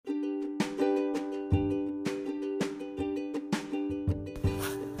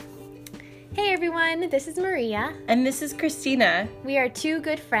everyone. This is Maria. And this is Christina. We are two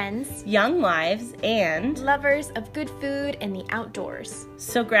good friends, young wives, and lovers of good food and the outdoors.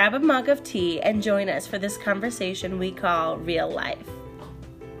 So grab a mug of tea and join us for this conversation we call Real Life.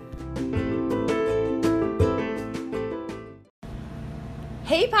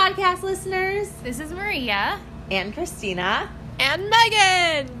 Hey, podcast listeners. This is Maria. And Christina. And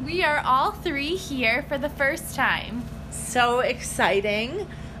Megan. We are all three here for the first time. So exciting.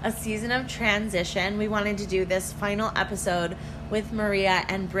 A season of transition. We wanted to do this final episode with Maria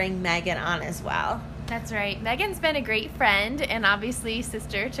and bring Megan on as well. That's right. Megan's been a great friend and obviously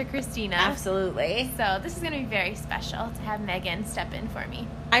sister to Christina. Absolutely. So this is going to be very special to have Megan step in for me.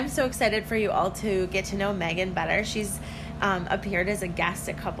 I'm so excited for you all to get to know Megan better. She's appeared as a guest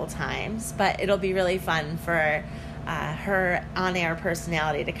a couple times, but it'll be really fun for her on-air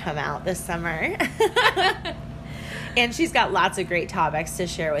personality to come out this summer. And she's got lots of great topics to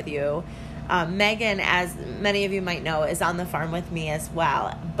share with you. Megan, as many of you might know, is on the farm with me as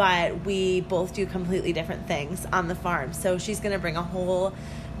well, but we both do completely different things on the farm. So she's going to bring a whole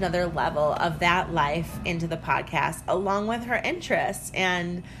another level of that life into the podcast, along with her interests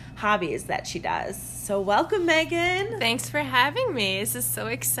and hobbies that she does. So welcome, Megan. Thanks for having me. This is so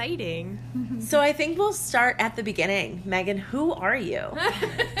exciting. So I think we'll start at the beginning. Megan, who are you?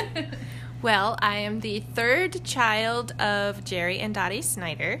 Well, I am the third child of Jerry and Dottie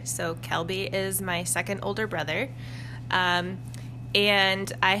Snyder. So Kelby is my second older brother. And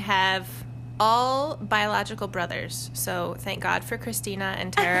I have all biological brothers. So thank God for Christina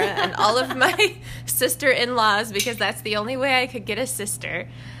and Tara and all of my sister-in-laws, because that's the only way I could get a sister.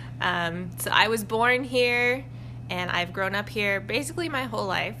 So I was born here, and I've grown up here basically my whole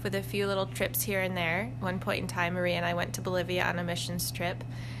life with a few little trips here and there. One point in time, Maria and I went to Bolivia on a missions trip.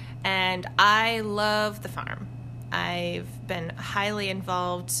 And I love the farm. I've been highly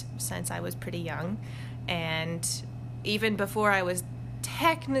involved since I was pretty young. And even before I was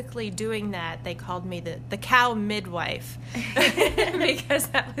technically doing that, they called me the cow midwife. Because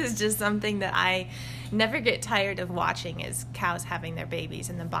that was just something that I never get tired of watching, is cows having their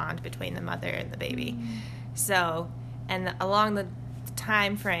babies and the bond between the mother and the baby. So, and along the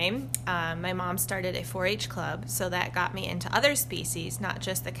time frame, my mom started a 4-H club, so that got me into other species, not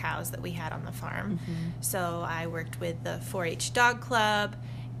just the cows that we had on the farm. So I worked with the 4-H dog club,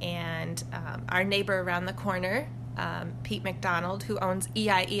 and our neighbor around the corner, Pete McDonald, who owns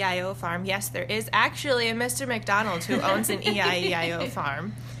EIEIO Farm. Yes, there is actually a Mr. McDonald who owns an EIEIO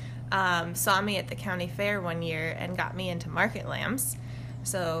farm. Saw me at the county fair one year and got me into market lambs.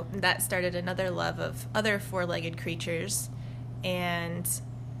 So that started another love of other four-legged creatures. And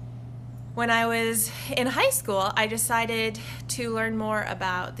when I was in high school, I decided to learn more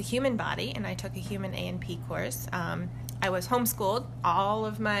about the human body, and I took a human A&P course. I was homeschooled all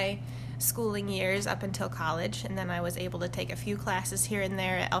of my schooling years up until college, and then I was able to take a few classes here and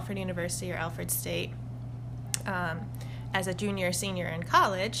there at Alfred University or Alfred State as a junior or senior in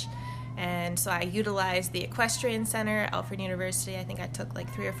college. And so I utilized the Equestrian Center at Alfred University. I think I took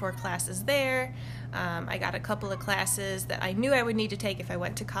like 3 or 4 classes there. I got a couple of classes that I knew I would need to take if I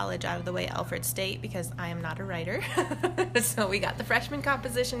went to college out of the way at Alfred State, because I am not a writer. So we got the freshman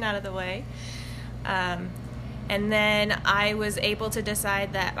composition out of the way. And then I was able to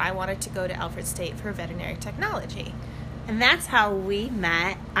decide that I wanted to go to Alfred State for veterinary technology. And that's how we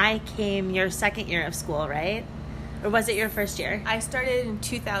met. I came your second year of school, right? Or was it your first year? I started in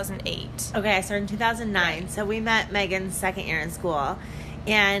 2008. Okay, I started in 2009. Right. So we met Megan's second year in school.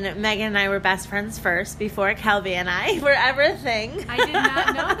 And Megan and I were best friends first before Kelby and I were ever a thing. I did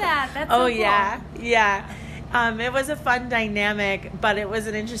not know that. That's so cool. Yeah. It was a fun dynamic, but it was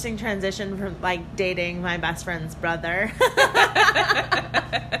an interesting transition from like dating my best friend's brother.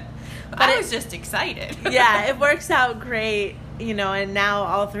 I was just excited. Yeah, it works out great, and now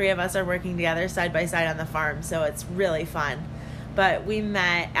all 3 of us are working together side by side on the farm, so it's really fun. But we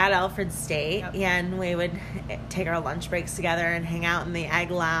met at Alfred State, and we would take our lunch breaks together and hang out in the Egg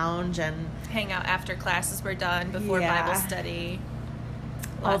Lounge and hang out after classes were done, before Bible study.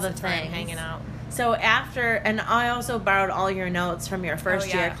 All the of time things. Hanging out. So and I also borrowed all your notes from your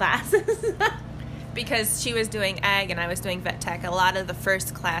first year classes. Because she was doing ag and I was doing vet tech, a lot of the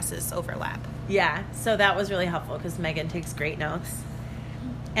first classes overlap. Yeah, so that was really helpful because Megan takes great notes.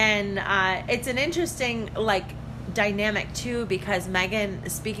 And it's an interesting, dynamic, too, because Megan,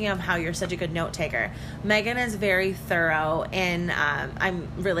 speaking of how you're such a good note taker, Megan is very thorough, and I'm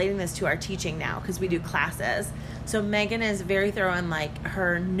relating this to our teaching now because we do classes. So Megan is very thorough in,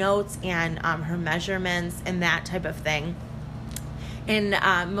 her notes and her measurements and that type of thing.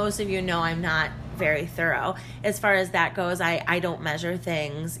 And most of you know I'm not very thorough. As far as that goes, I don't measure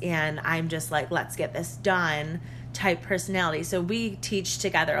things, and I'm just like, let's get this done type personality. So we teach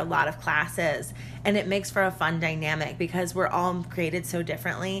together a lot of classes, and it makes for a fun dynamic because we're all created so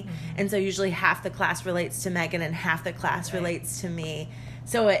differently. And so usually half the class relates to Megan and half the class relates to me.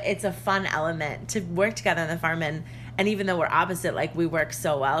 So it's a fun element to work together on the farm, and even though we're opposite, like, we work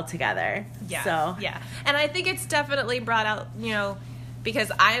so well together. Yeah. So yeah. And I think it's definitely brought out,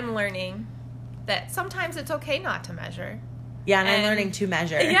 because I am learning that sometimes it's okay not to measure. Yeah, and I'm learning to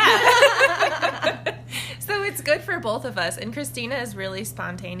measure. Yeah. So it's good for both of us. And Christina is really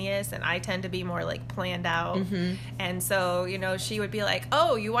spontaneous, and I tend to be more like planned out. And so, she would be like,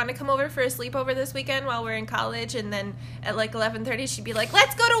 oh, you want to come over for a sleepover this weekend while we're in college? And then at like 11:30, she'd be like,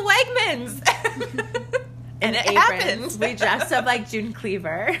 let's go to Wegmans. And it happened. We dressed up like June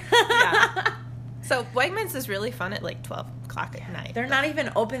Cleaver. Yeah. So Wegmans is really fun at like 12 o'clock at night. They're not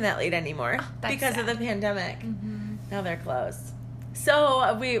even open that late anymore because of the pandemic. Now they're closed.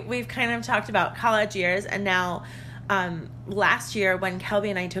 So we've kind of talked about college years, and now last year when Kelby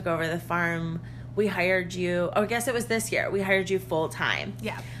and I took over the farm, we hired you. Oh, I guess it was this year. We hired you full time.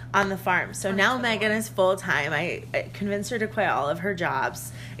 Yeah. On the farm. So now Megan is full time. I convinced her to quit all of her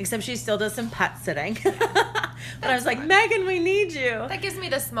jobs, except she still does some pet sitting. But I was like, Megan, we need you. That gives me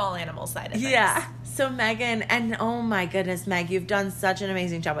the small animal side of things. Yeah. So Megan, and oh my goodness, Meg, you've done such an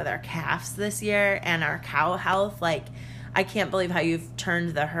amazing job with our calves this year and our cow health. Like, I can't believe how you've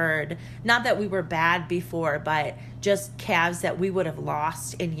turned the herd. Not that we were bad before, but just calves that we would have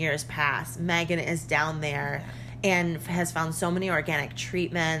lost in years past. Megan is down there and has found so many organic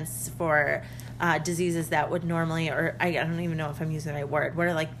treatments for diseases that would normally, or I don't even know if I'm using the right word.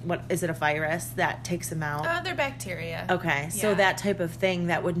 What is it, a virus that takes them out? They're bacteria. Okay, so that type of thing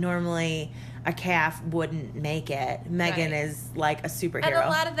that would normally a calf wouldn't make it. Megan is like a superhero. And a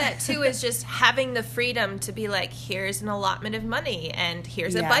lot of that too is just having the freedom to be like, here's an allotment of money and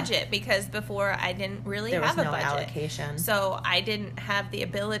here's a budget, because before I didn't really have a budget. There was no allocation. So I didn't have the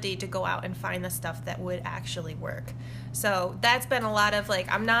ability to go out and find the stuff that would actually work. So that's been a lot of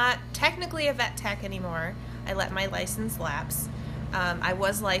like, I'm not technically a vet tech anymore. I let my license lapse. I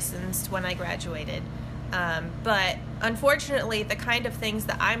was licensed when I graduated. But unfortunately, the kind of things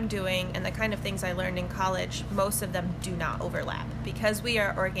that I'm doing and the kind of things I learned in college, most of them do not overlap. Because we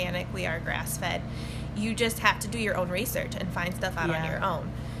are organic, we are grass-fed, you just have to do your own research and find stuff out on your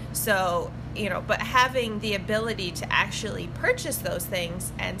own. So, but having the ability to actually purchase those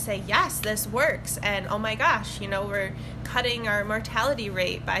things and say, yes, this works, and oh my gosh, we're cutting our mortality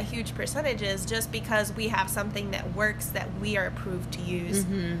rate by huge percentages just because we have something that works that we are approved to use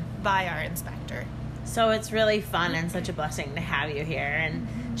by our inspector. So it's really fun and such a blessing to have you here.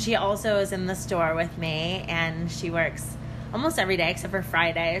 And she also is in the store with me, and she works almost every day except for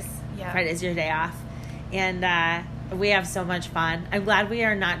Fridays. Yeah. Friday's your day off. And we have so much fun. I'm glad we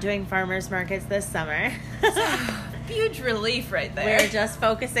are not doing farmers markets this summer. Huge relief right there. We're just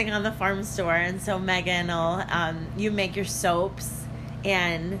focusing on the farm store. And so Megan will, you make your soaps,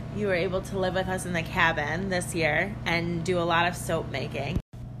 and you were able to live with us in the cabin this year and do a lot of soap making.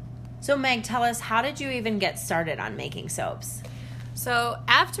 So Meg, tell us, how did you even get started on making soaps? So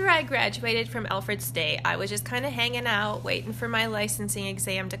after I graduated from Alfred State, I was just kind of hanging out, waiting for my licensing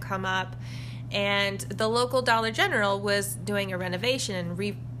exam to come up. And the local Dollar General was doing a renovation and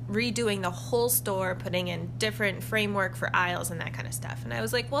redoing the whole store, putting in different framework for aisles and that kind of stuff. And I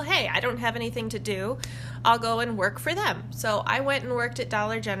was like, well, hey, I don't have anything to do. I'll go and work for them. So I went and worked at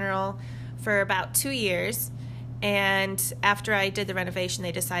Dollar General for about 2 years. And after I did the renovation,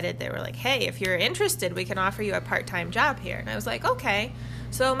 they decided, they were like, hey, if you're interested, we can offer you a part-time job here. And I was like, okay.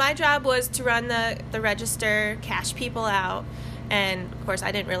 So my job was to run the register, cash people out. And, of course,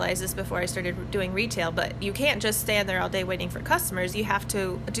 I didn't realize this before I started doing retail, but you can't just stand there all day waiting for customers. You have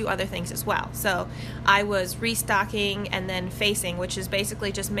to do other things as well. So I was restocking and then facing, which is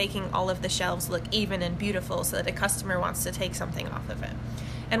basically just making all of the shelves look even and beautiful so that a customer wants to take something off of it.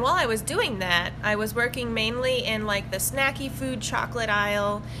 And while I was doing that, I was working mainly in like the snacky food chocolate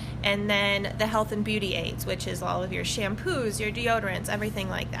aisle, and then the health and beauty aids, which is all of your shampoos, your deodorants, everything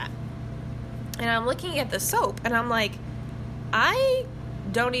like that. And I'm looking at the soap, and I'm like, I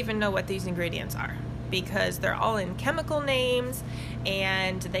don't even know what these ingredients are, because they're all in chemical names,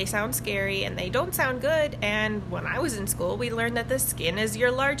 and they sound scary, and they don't sound good. And when I was in school, we learned that the skin is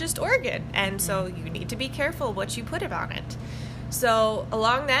your largest organ, and so you need to be careful what you put on it. So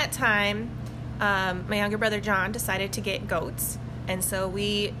along that time, my younger brother John decided to get goats. And so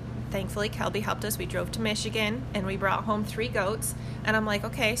thankfully Kelby helped us. We drove to Michigan and we brought home 3 goats. And I'm like,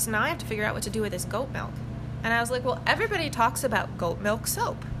 okay, so now I have to figure out what to do with this goat milk. And I was like, well, everybody talks about goat milk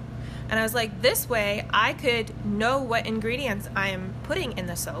soap. And I was like, this way I could know what ingredients I am putting in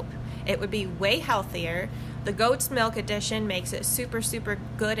the soap. It would be way healthier. The goat's milk addition makes it super, super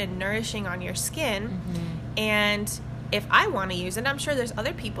good and nourishing on your skin. And if I want to use it, I'm sure there's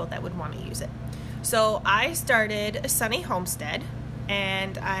other people that would want to use it. So I started Sunny Homestead,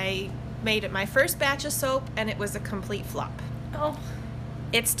 and I made it my first batch of soap, and it was a complete flop. Oh.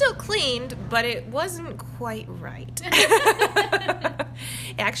 It still cleaned, but it wasn't quite right.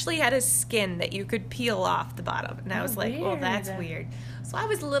 It actually had a skin that you could peel off the bottom. And I was like, well, that's weird. So I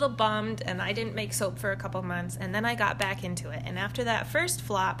was a little bummed, and I didn't make soap for a couple months, and then I got back into it. And after that first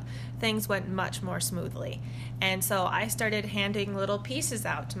flop, things went much more smoothly. And so I started handing little pieces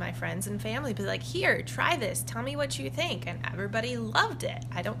out to my friends and family, be like, here, try this. Tell me what you think. And everybody loved it.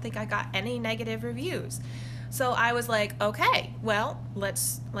 I don't think I got any negative reviews. So I was like, okay, well,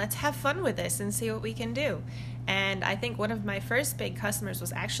 let's have fun with this and see what we can do. And I think one of my first big customers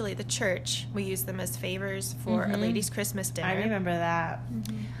was actually the church. We used them as favors for a ladies' Christmas dinner. I remember that.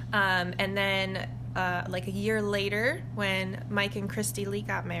 And then like a year later, when Mike and Christy Lee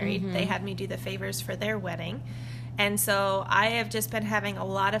got married, they had me do the favors for their wedding. And so I have just been having a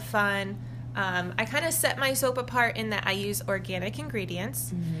lot of fun. I kind of set my soap apart in that I use organic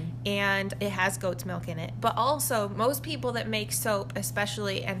ingredients, and it has goat's milk in it. But also, most people that make soap,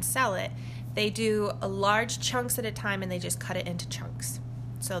 especially, and sell it, they do large chunks at a time, and they just cut it into chunks.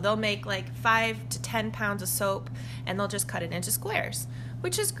 So they'll make like 5 to 10 pounds of soap, and they'll just cut it into squares,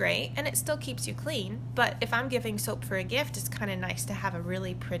 which is great, and it still keeps you clean. But if I'm giving soap for a gift, it's kind of nice to have a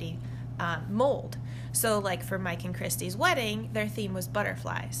really pretty mold. So like for Mike and Christy's wedding, their theme was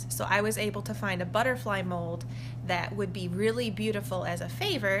butterflies. So I was able to find a butterfly mold that would be really beautiful as a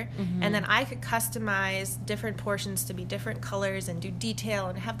favor, and then I could customize different portions to be different colors and do detail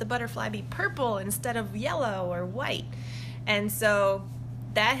and have the butterfly be purple instead of yellow or white. And so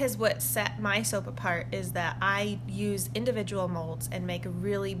that is what set my soap apart, is that I use individual molds and make a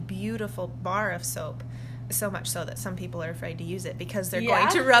really beautiful bar of soap. So much so that some people are afraid to use it because they're going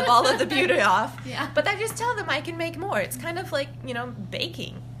to rub all of the beauty off. But I just tell them I can make more. It's kind of like,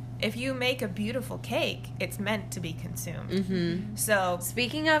 baking. If you make a beautiful cake, it's meant to be consumed. So,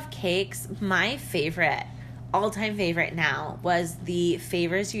 speaking of cakes, my favorite, all-time favorite now, was the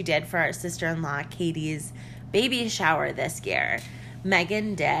favors you did for our sister-in-law Katie's baby shower this year.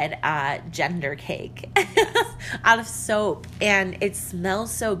 Megan did a gender cake out of soap, and it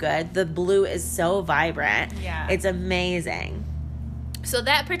smells so good. The blue is so vibrant. Yeah. It's amazing. So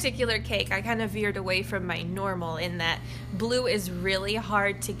that particular cake, I kind of veered away from my normal in that blue is really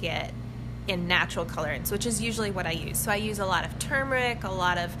hard to get in natural colorants, which is usually what I use. So I use a lot of turmeric, a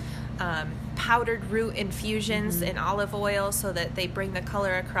lot of powdered root infusions in olive oil so that they bring the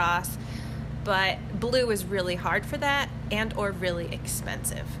color across. But blue is really hard for that and or really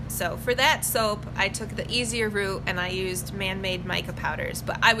expensive. So for that soap, I took the easier route and I used man-made mica powders.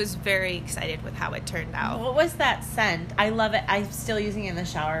 But I was very excited with how it turned out. What was that scent? I love it. I'm still using it in the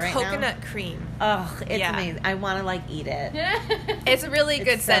shower right now. Coconut cream. Oh, it's amazing. I want to eat it. It's a really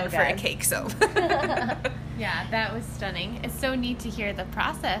good so scent good. for a cake soap. Yeah, that was stunning. It's so neat to hear the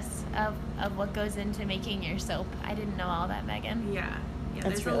process of what goes into making your soap. I didn't know all that, Megan. Yeah, That's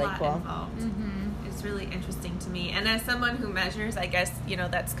there's really a lot cool. involved. It's really interesting to me. And as someone who measures, I guess,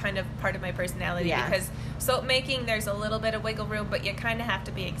 that's kind of part of my personality. Yeah. Because soap making, there's a little bit of wiggle room, but you kind of have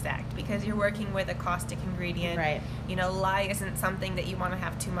to be exact because you're working with a caustic ingredient. Right. Lye isn't something that you want to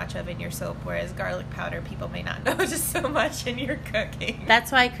have too much of in your soap, whereas garlic powder, people may not notice so much in your cooking.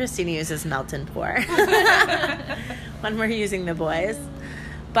 That's why Christina uses melt and pour when we're using the boys.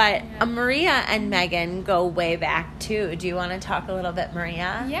 But Maria and Megan go way back, too. Do you want to talk a little bit,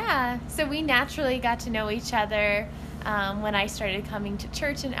 Maria? Yeah, so we naturally got to know each other when I started coming to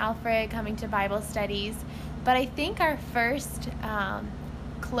church in Alfred, coming to Bible studies. But I think our first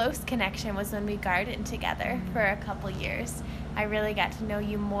close connection was when we gardened together for a couple years. I really got to know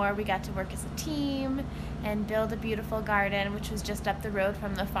you more. We got to work as a team and build a beautiful garden, which was just up the road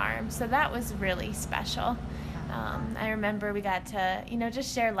from the farm. So that was really special. I remember we got to,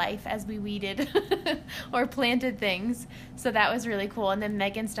 just share life as we weeded or planted things. So that was really cool. And then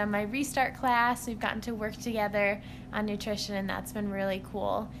Megan's done my Restart class. We've gotten to work together on nutrition, and that's been really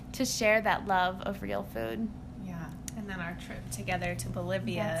cool to share that love of real food. Yeah. And then our trip together to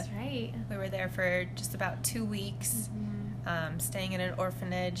Bolivia. That's right. We were there for just about 2 weeks, staying in an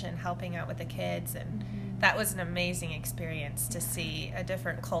orphanage and helping out with the kids. And that was an amazing experience to see a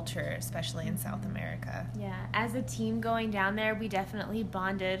different culture, especially in South America. Yeah, as a team going down there, we definitely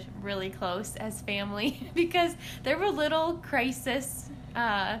bonded really close as family because there were little crisis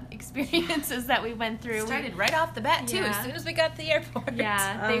experiences that we went through. Started right off the bat, too, Yeah. as soon as we got to the airport.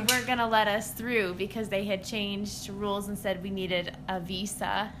 Yeah, they weren't going to let us through because they had changed rules and said we needed a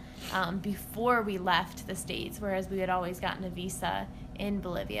visa before we left the States, whereas we had always gotten a visa in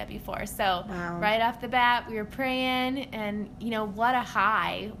Bolivia before. So right off the bat, we were praying, and, what a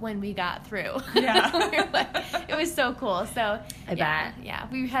high when we got through. Yeah. We were like, it was so cool. So I bet. Yeah,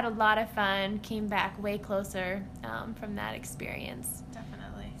 we had a lot of fun, came back way closer from that experience.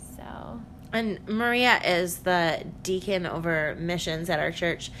 Definitely. So... And Maria is the deacon over missions at our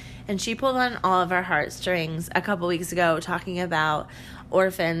church, and she pulled on all of our heartstrings a couple weeks ago talking about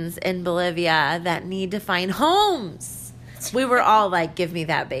orphans in Bolivia that need to find homes. We were all like, give me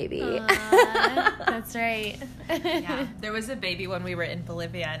that baby. That's right. Yeah, there was a baby when we were in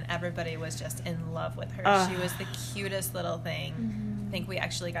Bolivia, and everybody was just in love with her. She was the cutest little thing. Mm-hmm. I think we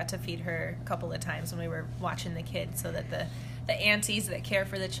actually got to feed her a couple of times when we were watching the kids, so that the aunties that care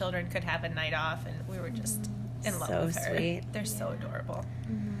for the children could have a night off, and we were just in love So with her. sweet. They're so adorable.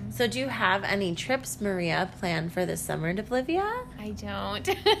 So do you have any trips, Maria, planned for this summer to Bolivia? I don't.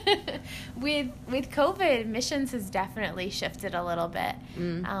 With COVID, missions has definitely shifted a little bit.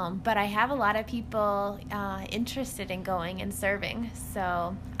 But I have a lot of people interested in going and serving.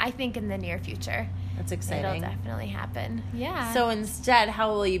 So I think in the near future, That's exciting. it'll definitely happen. Yeah. So instead,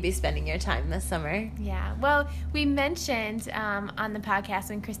 how will you be spending your time this summer? Yeah. Well, we mentioned on the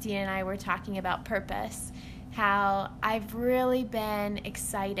podcast when Christina and I were talking about purpose, how I've really been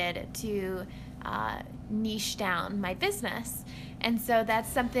excited to niche down my business. And so that's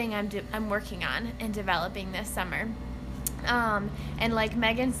something I'm working on and developing this summer. And like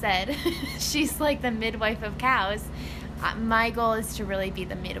Megan said, she's like the midwife of cows. My goal is to really be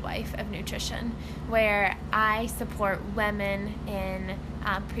the midwife of nutrition, where I support women in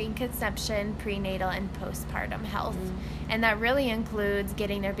preconception, prenatal, and postpartum health. And that really includes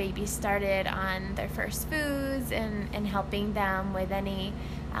getting their babies started on their first foods and helping them with any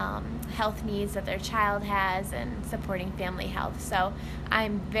health needs that their child has and supporting family health. So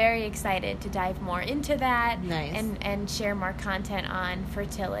I'm very excited to dive more into that. Nice. and share more content on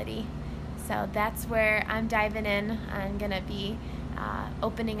fertility. So that's where I'm diving in. I'm going to be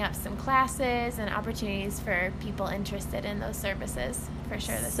opening up some classes and opportunities for people interested in those services for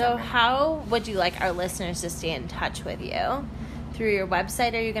sure this So summer. how would you like our listeners to stay in touch with you? Through your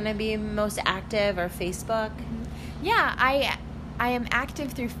website, are you going to be most active, or Facebook? Yeah, I am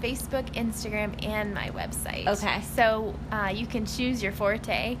active through Facebook, Instagram, and my website. Okay. So you can choose your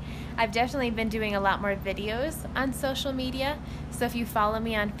forte. I've definitely been doing a lot more videos on social media. So if you follow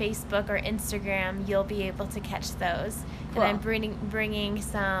me on Facebook or Instagram, you'll be able to catch those. Cool. And I'm bringing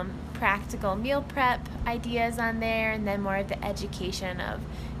some practical meal prep ideas on there, and then more of the education of,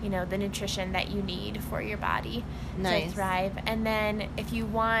 the nutrition that you need for your body Nice. to thrive. And then if you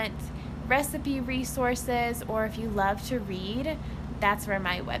want recipe resources, or if you love to read, that's where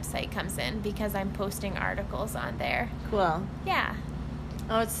my website comes in, because I'm posting articles on there. Cool. Yeah.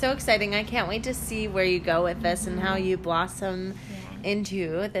 Oh, it's so exciting. I can't wait to see where you go with this and how you blossom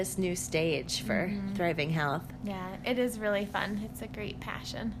into this new stage for Thriving Health. Yeah, it is really fun. It's a great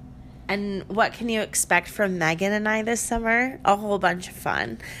passion. And what can you expect from Megan and I this summer? A whole bunch of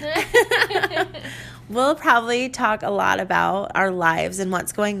fun. We'll probably talk a lot about our lives and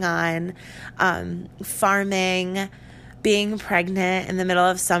what's going on, farming, being pregnant in the middle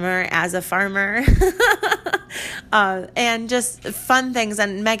of summer as a farmer, and just fun things.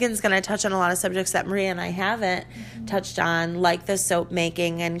 And Megan's going to touch on a lot of subjects that Maria and I haven't touched on, like the soap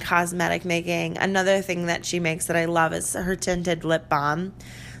making and cosmetic making. Another thing that she makes that I love is her tinted lip balm.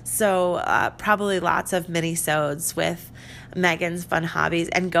 So probably lots of mini-sodes with Megan's fun hobbies,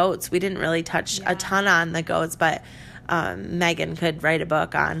 and goats. We didn't really touch a ton on the goats, but Megan could write a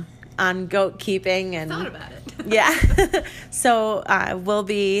book on goat keeping. And Thought about it. Yeah. So we'll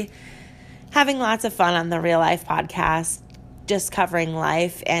be having lots of fun on the Real Life podcast, just covering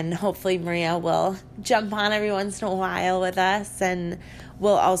life, and hopefully Maria will jump on every once in a while with us, and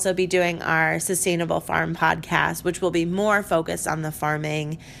we'll also be doing our Sustainable Farm podcast, which will be more focused on the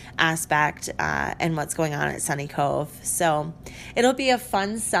farming aspect and what's going on at Sunny Cove. So it'll be a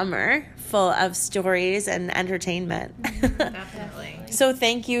fun summer full of stories and entertainment. Definitely. So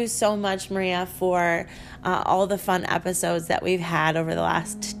thank you so much, Maria, for all the fun episodes that we've had over the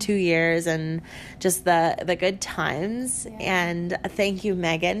last 2 years, and just the good times. Yeah. And thank you,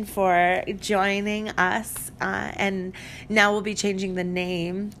 Megan, for joining us. And now we'll be changing the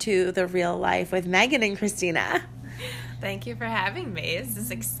name to The Real Life with Megan and Christina. Thank you for having me. This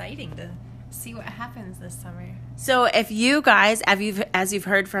is exciting see what happens this summer. So if you guys, as you've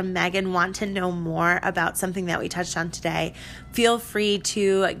heard from Megan, want to know more about something that we touched on today, feel free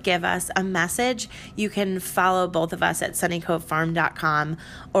to give us a message. You can follow both of us at sunnycovefarm.com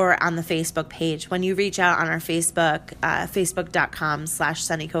or on the Facebook page. When you reach out on our Facebook,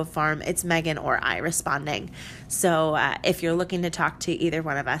 facebook.com/sunnycovefarm, it's Megan or I responding. So if you're looking to talk to either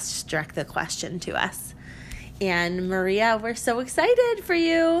one of us, just direct the question to us. And Maria, we're so excited for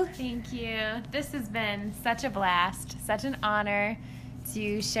you. Thank you. This has been such a blast, such an honor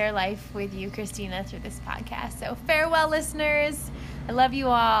to share life with you, Christina, through this podcast. So farewell, listeners. I love you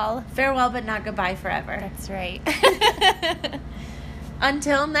all. Farewell, but not goodbye forever. That's right.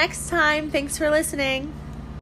 Until next time, thanks for listening.